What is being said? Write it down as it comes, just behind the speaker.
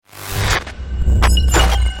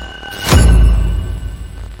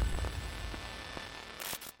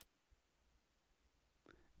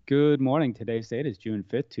Good morning. Today's date is June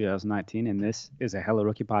 5th, 2019, and this is a Hello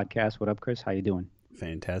Rookie podcast. What up, Chris? How you doing?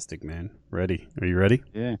 Fantastic, man. Ready? Are you ready?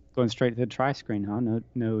 Yeah, going straight to the tri-screen, huh?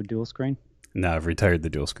 No dual screen? No, I've retired the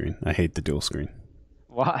dual screen. I hate the dual screen.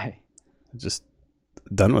 Why? Just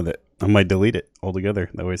done with it. I might delete it altogether.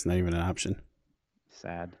 That way it's not even an option.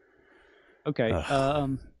 Sad. Okay,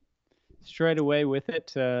 Ugh. straight away with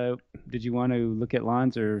it. Did you want to look at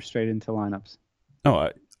lines or straight into lineups? Oh,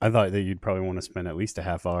 I thought that you'd probably want to spend at least a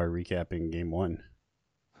half hour recapping game one.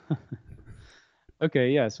 Okay,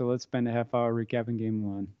 yeah, so let's spend a half hour recapping game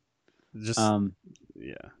one. Just,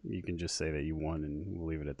 yeah, you can just say that you won and we'll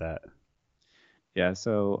leave it at that. Yeah,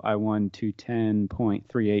 so I won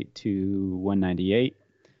 210.38 to 198.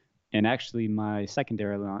 And actually, my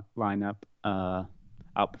secondary lineup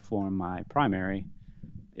outperformed my primary.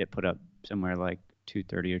 It put up somewhere like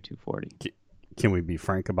 230 or 240. Can we be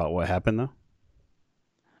frank about what happened, though?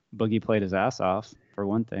 Boogie played his ass off, for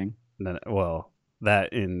one thing. Well,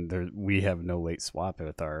 that in there, we have no late swap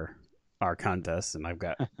with our contest, and I've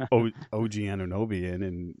got OG Anunoby in,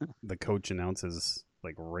 and the coach announces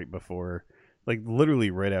like right before, like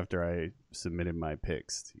literally right after I submitted my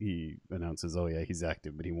picks, he announces, "Oh yeah, he's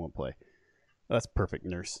active, but he won't play." That's perfect,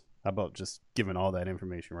 nurse. How about just giving all that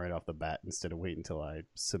information right off the bat instead of waiting until I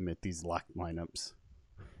submit these locked lineups?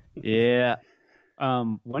 Yeah.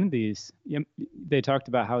 One of these, they talked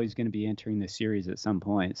about how he's going to be entering the series at some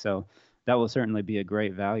point. So that will certainly be a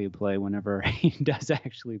great value play whenever he does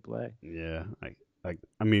actually play. Yeah,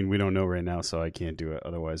 I mean, we don't know right now, so I can't do it.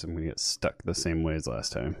 Otherwise, I'm gonna get stuck the same way as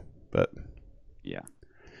last time. But Yeah.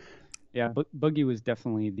 Yeah. Boogie was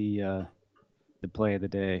definitely the play of the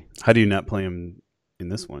day. how do you not play him in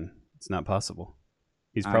this one? It's not possible.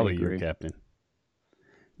 He's I probably your agree. captain.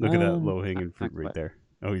 Look at that Not, low hanging fruit not right quite. there.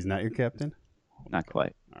 Oh, he's not your captain? Oh my Not god.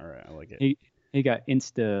 quite. All right, I like it. He got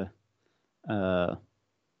uh,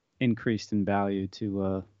 increased in value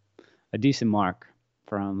to a decent mark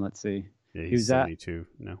from, let's see, Yeah, he he's was at, 72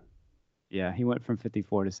 now. yeah, he went from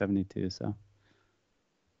 54 to 72. So,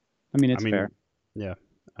 I mean, I it's fair. mean, yeah,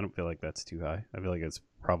 I don't feel like that's too high. I feel like it's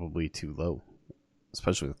probably too low,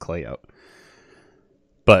 especially with Clay out.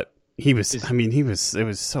 But he was, Is, it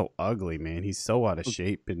was so ugly, man. He's so out of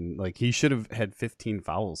shape, and like he should have had 15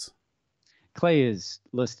 fouls. Clay is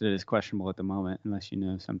listed as questionable at the moment, unless you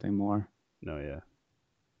know something more. No, yeah.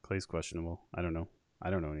 Clay's questionable. I don't know. I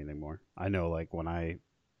don't know anything more. I know, like, when I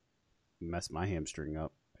mess my hamstring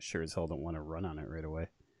up, I sure as hell don't want to run on it right away.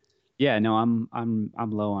 Yeah, no, I'm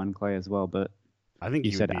low on Clay as well, but I think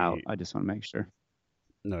you he would said out. be. I just want to make sure.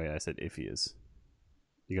 No, yeah, I said if he is.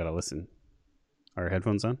 You got to listen. Are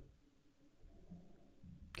headphones on?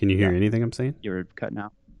 Can you hear Yeah, anything I'm saying? you were cutting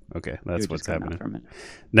out. Okay, You were that's just what's cutting out happening. for a minute.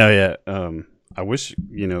 No, yeah. I wish,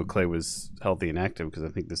 Clay was healthy and active because I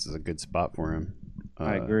think this is a good spot for him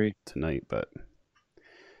I agree. tonight, but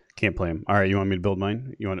can't play him. All right, you want me to build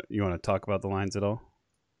mine? You want to talk about the lines at all?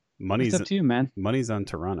 It's Money's up to you, man. money's on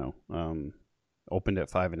Toronto. Opened at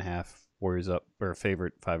 5.5. Warriors up or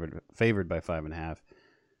favored by 5.5.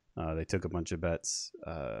 They took a bunch of bets.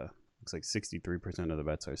 Looks like 63% of the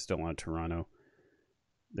bets are still on Toronto.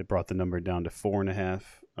 They brought the number down to 4.5.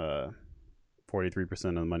 43%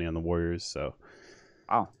 of the money on the Warriors. So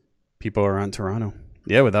Wow. people are on Toronto.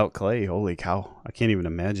 Yeah, without Clay, holy cow! I can't even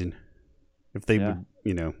imagine if they Yeah.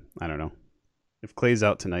 would. I don't know. If Clay's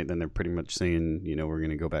out tonight, then they're pretty much saying, we're going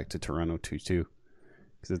to go back to Toronto 2-2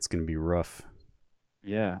 because it's going to be rough.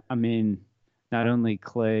 Yeah. I mean, not only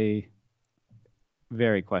Clay,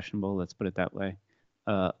 very questionable. Let's put it that way.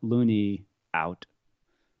 Looney out.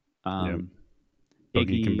 Yep. Um,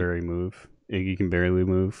 Boogie can Iggy, barely move. Iggy can barely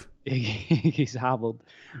move. Iggy's hobbled,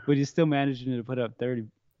 but he's still managing to put up 30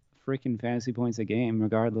 freaking fantasy points a game,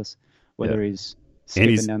 regardless Yeah. whether he's And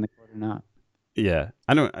skipping down the court or not. yeah.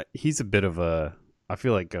 I don't, he's a bit of a, I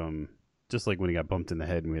feel like, just like when he got bumped in the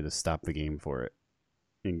head and we had to stop the game for it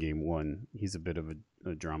in game one, he's a bit of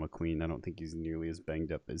a drama queen. I don't think he's nearly as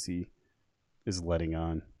banged up as he is letting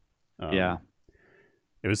on. Yeah.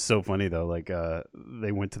 It was so funny though. Like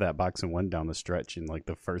they went to that box and one down the stretch, and like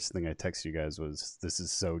the first thing I texted you guys was, "This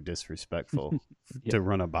is so disrespectful Yeah. to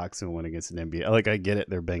run a box and one against an NBA." Like I get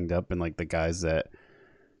it, they're banged up, and like the guys that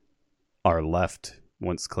are left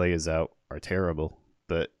once Clay is out are terrible,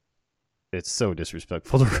 but it's so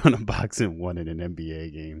disrespectful to run a box and one in an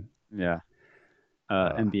NBA game. Yeah.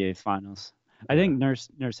 Uh, NBA Finals. I yeah, think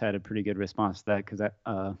Nurse had a pretty good response to that because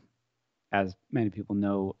as many people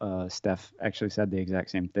know, Steph actually said the exact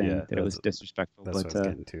same thing yeah, that it was disrespectful. that's what I But was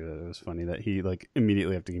getting to. That it was funny that he like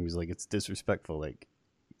immediately after the game he was like, "It's disrespectful." Like,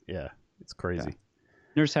 yeah, it's yeah, crazy.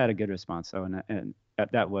 Nurse had a good response though, and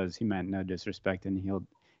that was he meant no disrespect, and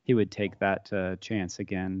he would take that chance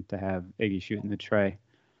again to have Iggy shooting the tray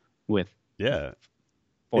with Yeah,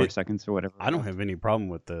 4 seconds or whatever I don't left. have any problem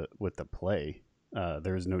with the play.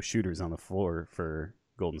 There's no shooters on the floor for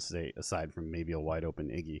Golden State aside from maybe a wide open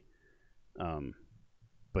Iggy. Um,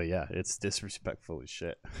 but yeah, it's disrespectful as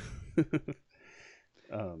shit.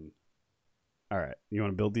 um, all right, you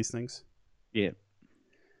want to build these things? Yeah.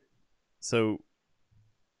 So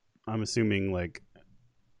I'm assuming like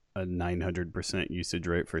a 900% usage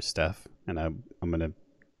rate for Steph, and I'm gonna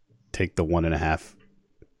take the 1.5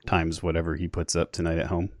 times whatever he puts up tonight at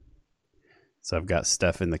home. So I've got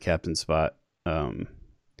Steph in the captain spot. Got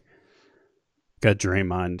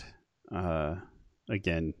Draymond.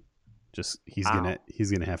 Again, just Wow.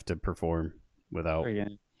 he's gonna have to perform without.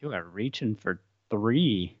 You are reaching for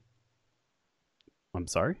three. I'm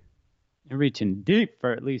sorry. You're reaching deep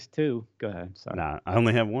for at least two. Go ahead. Sorry. Nah, I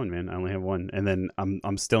only have one, man. I only have one, and then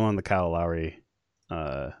I'm still on the Kyle Lowry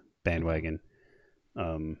bandwagon.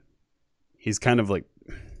 Um, he's kind of like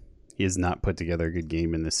he has not put together a good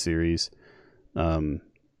game in this series. Um,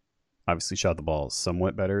 Obviously shot the ball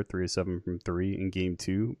somewhat better, 3 of 7 from three in game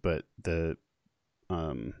two, but the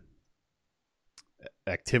um,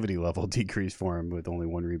 activity level decreased for him with only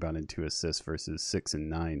 1 rebound and 2 assists versus 6 and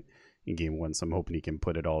 9 in game one. So I'm hoping he can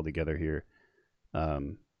put it all together here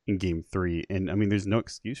in game three. And I mean, there's no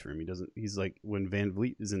excuse for him. He's like when Van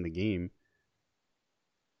Vliet is in the game,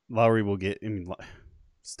 Lowry will get. I mean,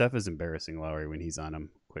 Steph is embarrassing Lowry when he's on him,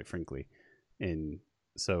 quite frankly. And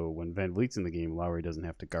so when Van Vliet's in the game, Lowry doesn't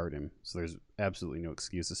have to guard him. So there's absolutely no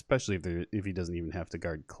excuse, especially if he doesn't even have to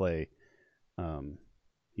guard Clay.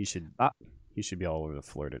 He should be all over the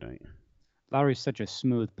floor tonight. Lowry's such a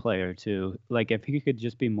smooth player too. Like if he could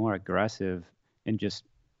just be more aggressive and just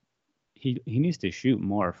he needs to shoot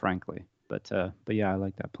more, frankly. But yeah, I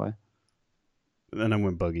like that play. Then I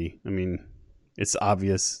went Boogie. I mean, it's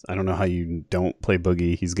obvious. I don't know how you don't play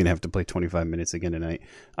Boogie. He's going to have to play 25 minutes again tonight.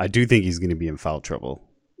 I do think he's going to be in foul trouble.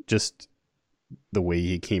 Just the way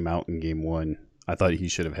he came out in game one, I thought he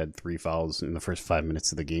should have had 3 fouls in the first 5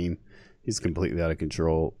 minutes of the game. He's completely out of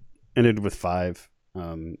control. Ended with 5.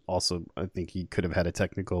 Also, I think he could have had a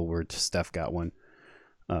technical where Steph got one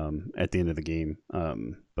at the end of the game.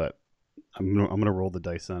 But I'm gonna roll the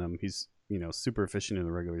dice on him. He's super efficient in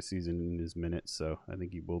the regular season in his minutes, so I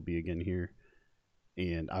think he will be again here.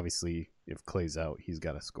 And obviously, if Clay's out, he's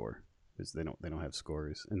got to score because they don't have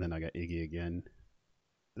scorers. And then I got Iggy again.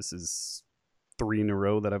 This is 3 in a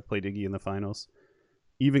row that I've played Iggy in the finals.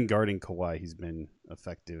 Even guarding Kawhi, he's been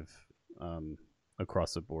effective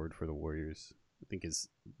across the board for the Warriors. I think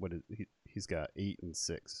he's got 8 and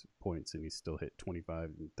 6 points, and he's still hit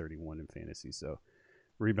 25 and 31 in fantasy. So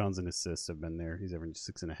rebounds and assists have been there. He's averaged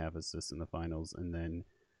 6.5 assists in the finals, and then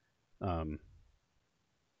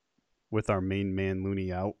with our main man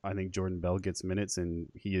Looney out, I think Jordan Bell gets minutes, and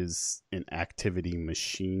he is an activity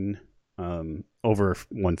machine. Over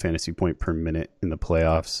 1 fantasy point per minute in the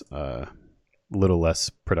playoffs. A little less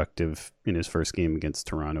productive in his first game against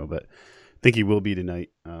Toronto, but I think he will be tonight.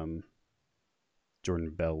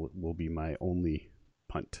 Jordan Bell will be my only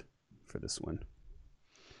punt for this one.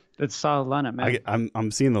 That's a solid lineup, man.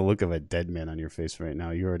 I'm seeing the look of a dead man on your face right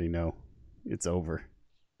now. You already know it's over.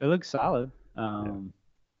 It looks solid.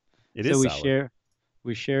 It is we solid.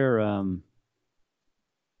 We share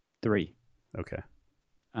 3. Okay.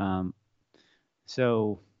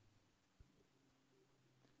 So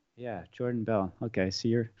yeah, Jordan Bell. Okay, so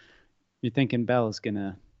you're thinking Bell is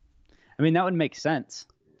gonna. I mean, that would make sense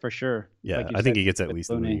for sure. Yeah, like I think he gets at with least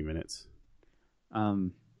Looney. 90 minutes.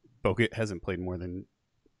 Bogut hasn't played more than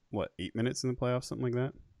 8 minutes in the playoffs, something like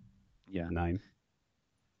that. Yeah, 9.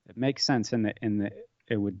 It makes sense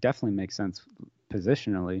it would definitely make sense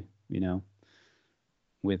positionally,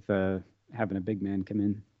 with having a big man come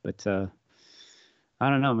in. But I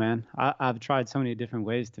don't know, man. I've tried so many different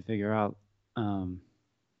ways to figure out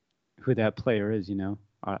who that player is,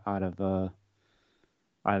 out of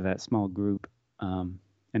that small group.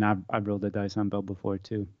 And I've rolled the dice on Bell before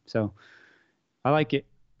too, so I like it.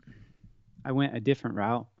 I went a different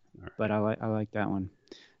route, but I like that one.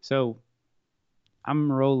 So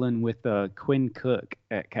I'm rolling with Quinn Cook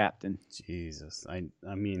at captain. Jesus,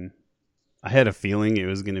 I mean, I had a feeling it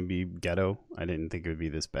was going to be ghetto. I didn't think it would be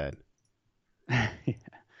this bad. Yeah.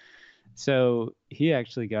 So he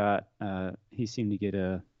actually got he seemed to get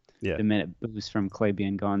the minute boost from Clay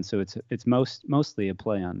being gone. So it's mostly a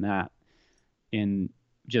play on that, in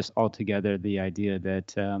just altogether the idea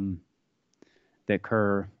that that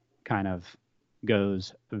Kerr kind of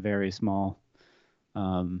goes very small.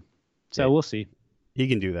 So we'll see. He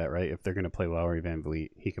can do that, right? If they're going to play Lowry, Van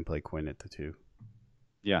Vliet, he can play Quinn at the 2.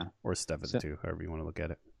 Yeah. Or Steph at the 2, however you want to look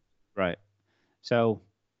at it. Right. So,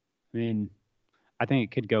 I mean, I think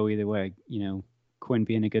it could go either way. Quinn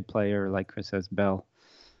being a good player, like Chris says, Bell.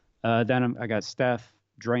 Then I got Steph,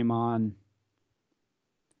 Draymond,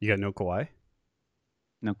 You got no Kawhi?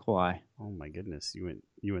 no Kawhi. Oh my goodness,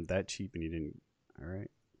 you went that cheap and you didn't. All right.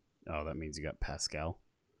 Oh, that means you got Pascal.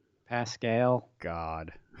 Pascal.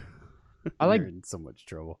 God, I like. you're in so much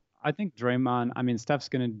trouble. I think Draymond. I mean, Steph's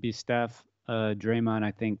gonna be Steph. Draymond.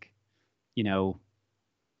 I think you know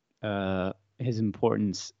his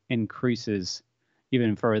importance increases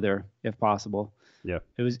even further if possible. Yeah,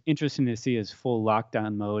 It was interesting to see his full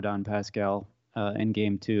lockdown mode on Pascal in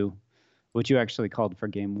Game Two, which you actually called for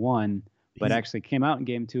Game One, but he's actually came out in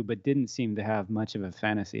Game Two, but didn't seem to have much of a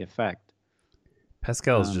fantasy effect.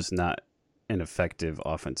 Pascal is Um, just not an effective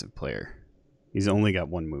offensive player. He's only got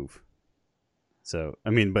one move. So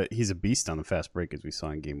I mean, but he's a beast on the fast break as we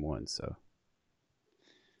saw in Game One. So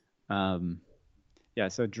um, yeah,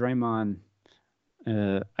 so Draymond,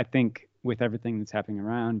 I think with everything that's happening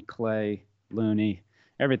around Clay, Looney,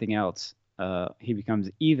 everything else, he becomes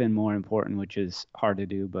even more important, which is hard to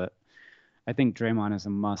do. But I think Draymond is a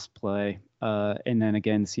must play. And then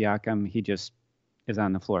again, Siakam, he just is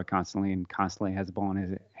on the floor constantly and constantly has the ball in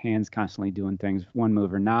his hands, constantly doing things, one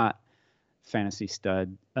move or not. Fantasy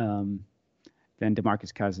stud. Then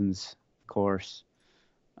DeMarcus Cousins, of course.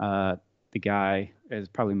 Uh, the guy, as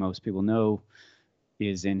probably most people know,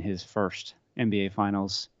 is in his first NBA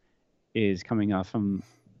Finals, is coming off from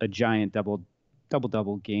a giant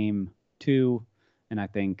double game two, and I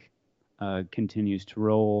think continues to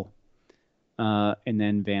roll. And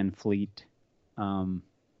then Van Fleet, um,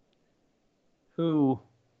 who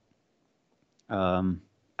um,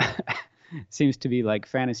 seems to be like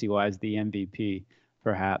fantasy wise the MVP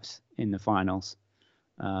perhaps in the finals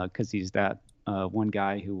because he's that one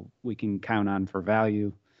guy who we can count on for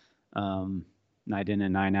value, night in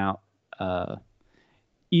and night out. Uh,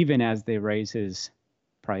 Even as they raise his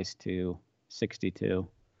price to 62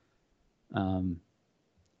 um,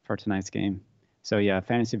 for tonight's game. So yeah,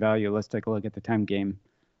 fantasy value. Let's take a look at the time game.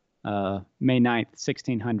 May 9th,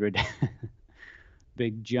 1600.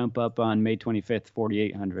 Big jump up on May 25th,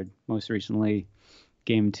 4800. Most recently,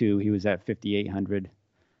 game two, he was at 5800.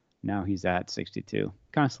 Now he's at 62.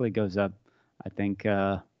 Constantly goes up. I think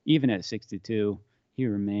even at 62, he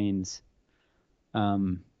remains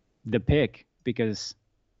the pick because,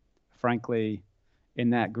 frankly,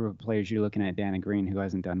 in that group of players, you're looking at Danny Green, who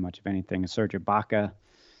hasn't done much of anything, Serge Ibaka,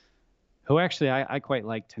 who actually I quite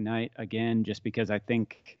like tonight, again, just because I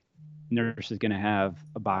think Nurse is going to have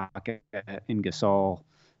Ibaka and Gasol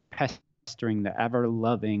pestering the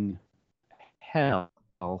ever-loving hell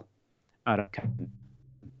out of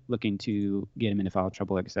looking to get him into foul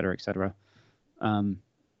trouble, et cetera, et cetera. Um,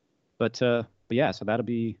 but yeah, so that'll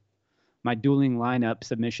be my dueling lineup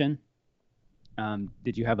submission.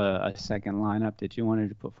 Did you have a second lineup that you wanted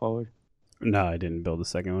to put forward? no, I didn't build a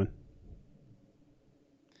second one.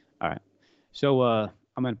 All right. So I'm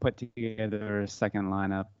going to put together a second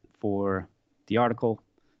lineup for the article.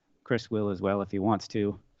 Chris will as well if he wants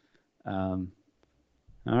to. Um,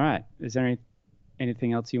 all right. Is there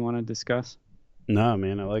anything else you want to discuss? No,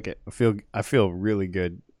 man, I like it. I feel really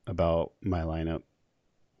good about my lineup.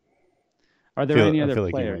 Are I there feel any I other feel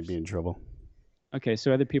like you might be players? in trouble. Okay,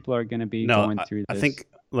 so other people are going to be No, going I, through I this. think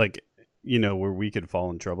where we could fall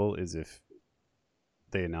in trouble is if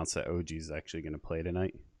they announce that OG is actually going to play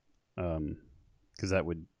tonight, because that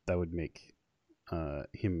would make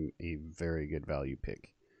him a very good value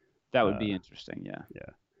pick. That would Uh, be interesting. Yeah. yeah,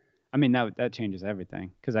 I mean that changes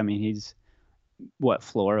everything because I mean he's what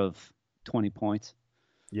floor of 20 points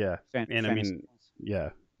yeah, and I fantasy mean, points. yeah,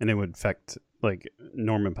 and it would affect like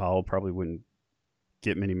Norman Powell probably wouldn't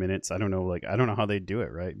get many minutes. I don't know, like I don't know how they do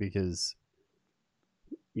it, right? Because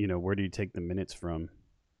where do you take the minutes from?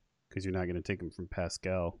 Because you're not going to take them from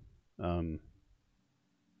Pascal. Um,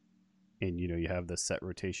 and you have the set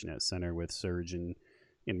rotation at center with Serge and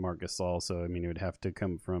Marc Gasol. So I mean, it would have to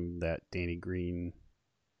come from that Danny Green,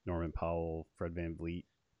 Norman Powell, Fred Van Vliet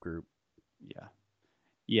group. Yeah.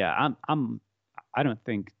 Yeah, I don't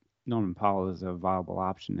think Norman Powell is a viable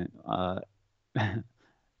option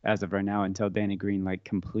as of right now until Danny Green like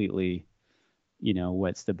completely,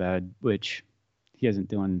 wets the bed, which he hasn't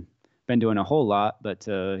been doing a whole lot, but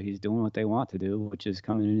he's doing what they want to do, which is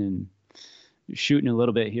coming in and shooting a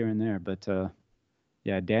little bit here and there. But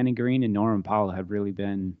yeah, Danny Green and Norman Powell have really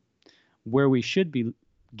been where we should be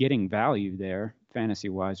getting value there, fantasy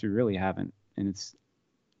wise. We really haven't, and it's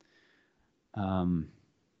um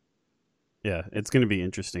Yeah, it's going to be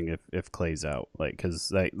interesting if Clay's out, like because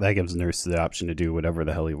that gives Nurse the option to do whatever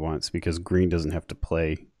the hell he wants because Green doesn't have to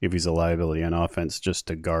play if he's a liability on offense just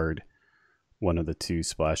to guard one of the two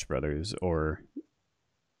Splash Brothers, or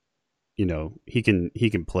he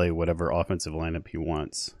can play whatever offensive lineup he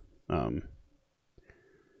wants. Um,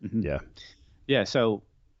 Hmm. yeah, Yeah. So,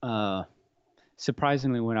 uh,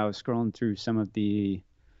 surprisingly, when I was scrolling through some of the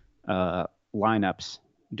uh, lineups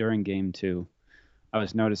during game two, I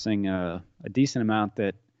was noticing a decent amount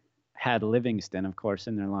that had Livingston, of course,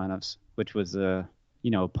 in their lineups, which was a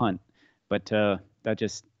punt, but that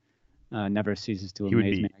just never ceases to he would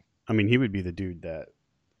amaze me. be. I mean, he would be the dude that,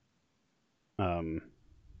 um,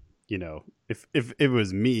 if it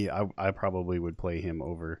was me, I probably would play him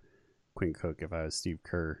over Quinn Cook if I was Steve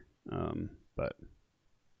Kerr. But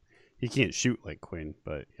he can't shoot like Quinn.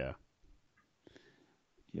 But yeah,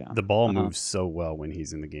 Yeah. the ball Um, moves so well when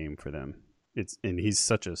he's in the game for them. And he's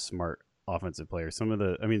such a smart offensive player. Some of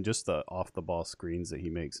just the off the ball screens that he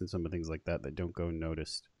makes and some of the things like that don't go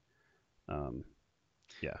noticed. Um,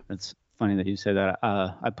 yeah, it's funny that you say that.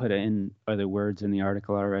 I put it in other words in the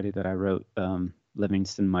article already that I wrote.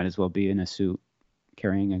 Livingston might as well be in a suit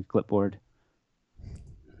carrying a clipboard.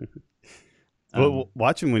 but Um,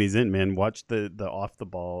 watch him when he's in, man. Watch the off the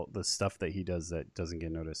ball, the stuff that he does that doesn't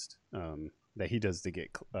get noticed. That he does to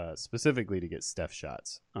get specifically to get Steph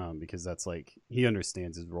shots. Because that's like he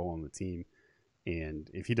understands his role on the team, and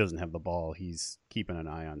if he doesn't have the ball, he's keeping an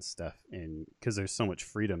eye on Steph, and because there's so much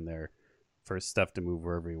freedom there for Steph to move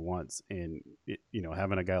wherever he wants, and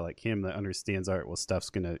having a guy like him that understands, all right, well, Steph's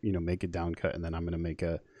gonna make a down cut, and then I'm gonna make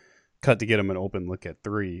a cut to get him an open look at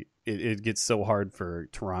three. It gets so hard for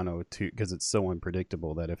Toronto to because it's so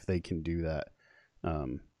unpredictable that if they can do that,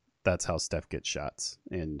 um, that's how Steph gets shots.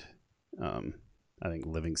 And um, I think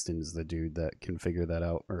Livingston's the dude that can figure that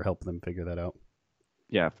out or help them figure that out.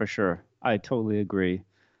 yeah, for sure. I totally agree.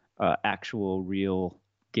 Actual real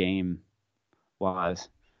game wise,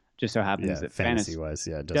 just so happens Yeah, that fantasy fantasy wise,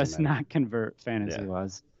 yeah, it doesn't does matter. not convert fantasy Yeah,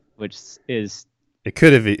 wise, which is it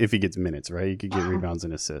could if he gets minutes, right? He could get rebounds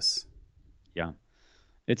and assists. yeah,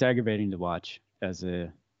 it's aggravating to watch as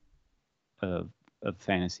a, a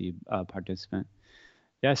fantasy participant.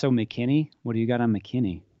 Yeah, so McKinney, what do you got on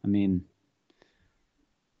McKinney? I mean,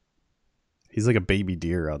 He's like a baby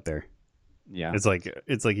deer out there. yeah, It's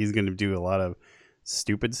like he's going to do a lot of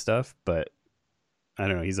stupid stuff, but I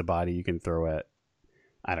don't know. He's a body you can throw at.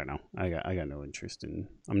 I don't know. I got no interest in.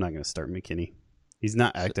 I'm not going to start McKinney. He's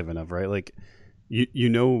not so, active enough, right? Like you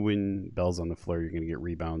know when Bell's on the floor, you're going to get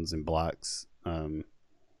rebounds and blocks.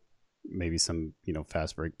 Maybe some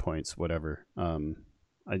fast break points, whatever.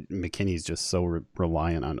 McKinney's just so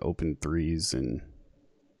reliant on open threes, and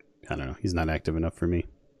I don't know. He's not active enough for me.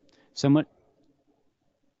 so much,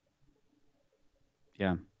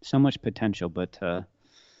 yeah, so much potential, but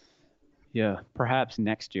yeah, perhaps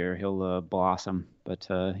next year he'll blossom, but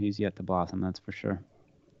he's yet to blossom, that's for sure.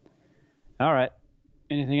 All right,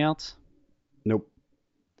 anything else? Nope.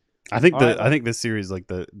 I think All right, I think this series, like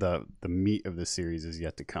the meat of the series, is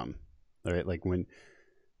yet to come. All right, like when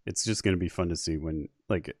it's just going to be fun to see when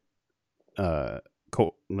uh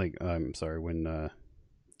I'm sorry, when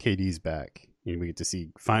KD's back and we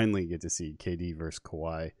finally get to see KD versus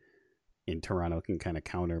Kawhi, and Toronto can kind of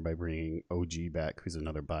counter by bringing OG back, who's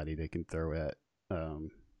another body they can throw at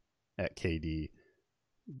KD.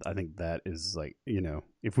 I think that is like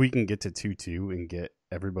if we can get to 2-2 and get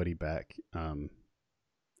everybody back,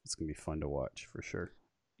 it's gonna be fun to watch for sure.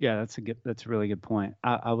 yeah, that's a really good point.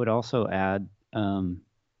 I would also add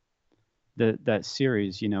that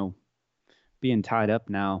series, being tied up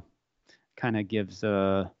now kind of gives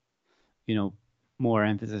you know more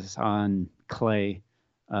emphasis on Clay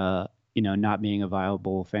not being a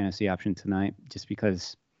viable fantasy option tonight just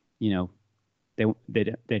because you know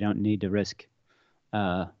they don't need to risk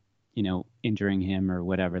injuring him or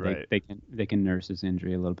whatever. Right. They can nurse his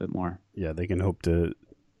injury a little bit more. Yeah, they can hope to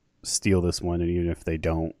steal this one, and even if they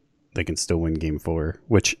don't, they can still win Game 4,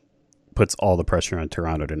 which puts all the pressure on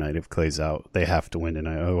Toronto tonight. If Clay's out, they have to win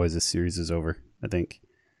tonight. Otherwise, this series is over. I think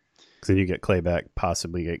because then you get Clay back,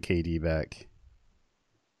 possibly get KD back.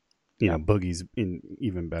 Yeah. Boogie's in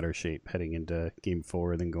even better shape heading into Game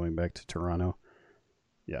 4 than going back to Toronto.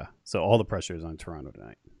 Yeah, so all the pressure is on Toronto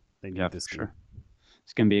tonight. They Yeah, need for this game. sure.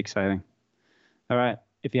 It's gonna be exciting. All right.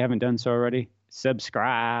 If you haven't done so already,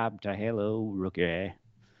 subscribe to Halo Rookie.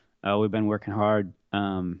 We've been working hard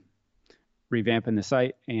revamping the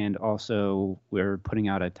site, and also we're putting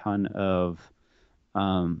out a ton of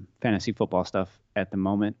fantasy football stuff at the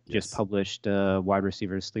moment. Just Yes. published wide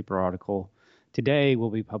receivers sleeper article. Today we'll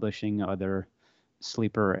be publishing other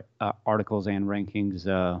sleeper articles and rankings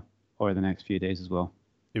over the next few days as well.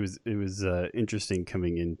 It was interesting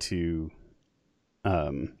coming into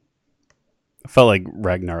I felt like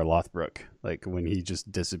Ragnar Lothbrok, like when he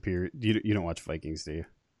just disappeared. You don't watch Vikings, do you?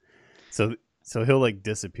 So he'll like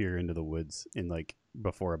disappear into the woods in like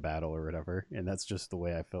before a battle or whatever, and that's just the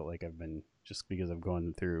way I felt like I've been, just because I've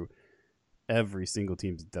gone through every single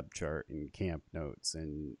team's depth chart and camp notes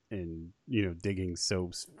and digging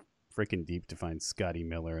so freaking deep to find Scotty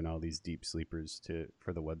Miller and all these deep sleepers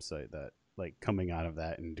for the website, that like coming out of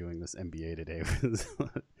that and doing this NBA today was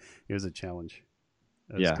it was a challenge.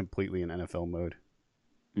 I was completely in NFL mode.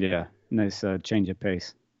 Yeah, nice change of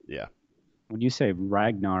pace. Yeah. When you say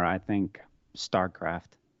Ragnar, I think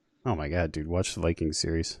StarCraft. Oh my god, dude! Watch the Vikings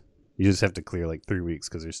series. You just have to clear like 3 weeks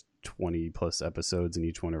because there's 20 plus episodes and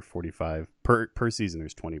each one are 45 per season.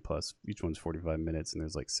 There's 20 plus. Each one's 45 minutes and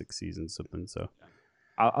there's like 6 seasons something. So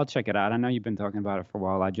I'll check it out. I know you've been talking about it for a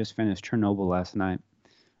while. I just finished Chernobyl last night.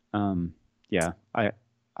 Yeah,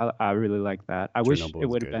 I really like that. I wish it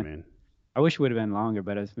would have been. Man. I wish it would have been longer,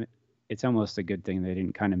 but it's almost a good thing they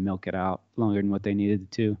didn't kind of milk it out longer than what they needed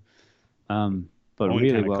to. But Owen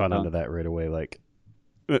really well caught done. onto that right away. Like,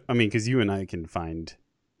 I mean, because you and I can find,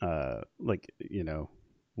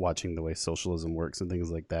 watching the way socialism works and things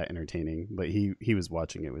like that entertaining. But he was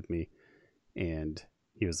watching it with me, and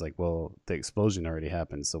he was like, "Well, the explosion already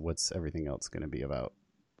happened, so what's everything else going to be about?"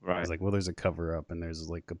 Right. I was like, "Well, there's a cover up, and there's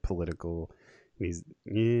like a political."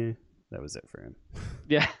 And that was it for him.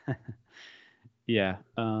 Yeah. Yeah.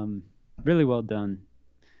 Really well done.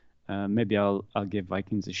 Maybe I'll give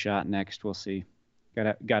Vikings a shot next. We'll see.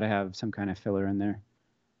 Gotta have some kind of filler in there.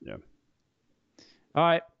 Yeah. All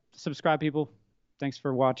right. Subscribe, people. Thanks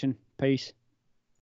for watching. Peace.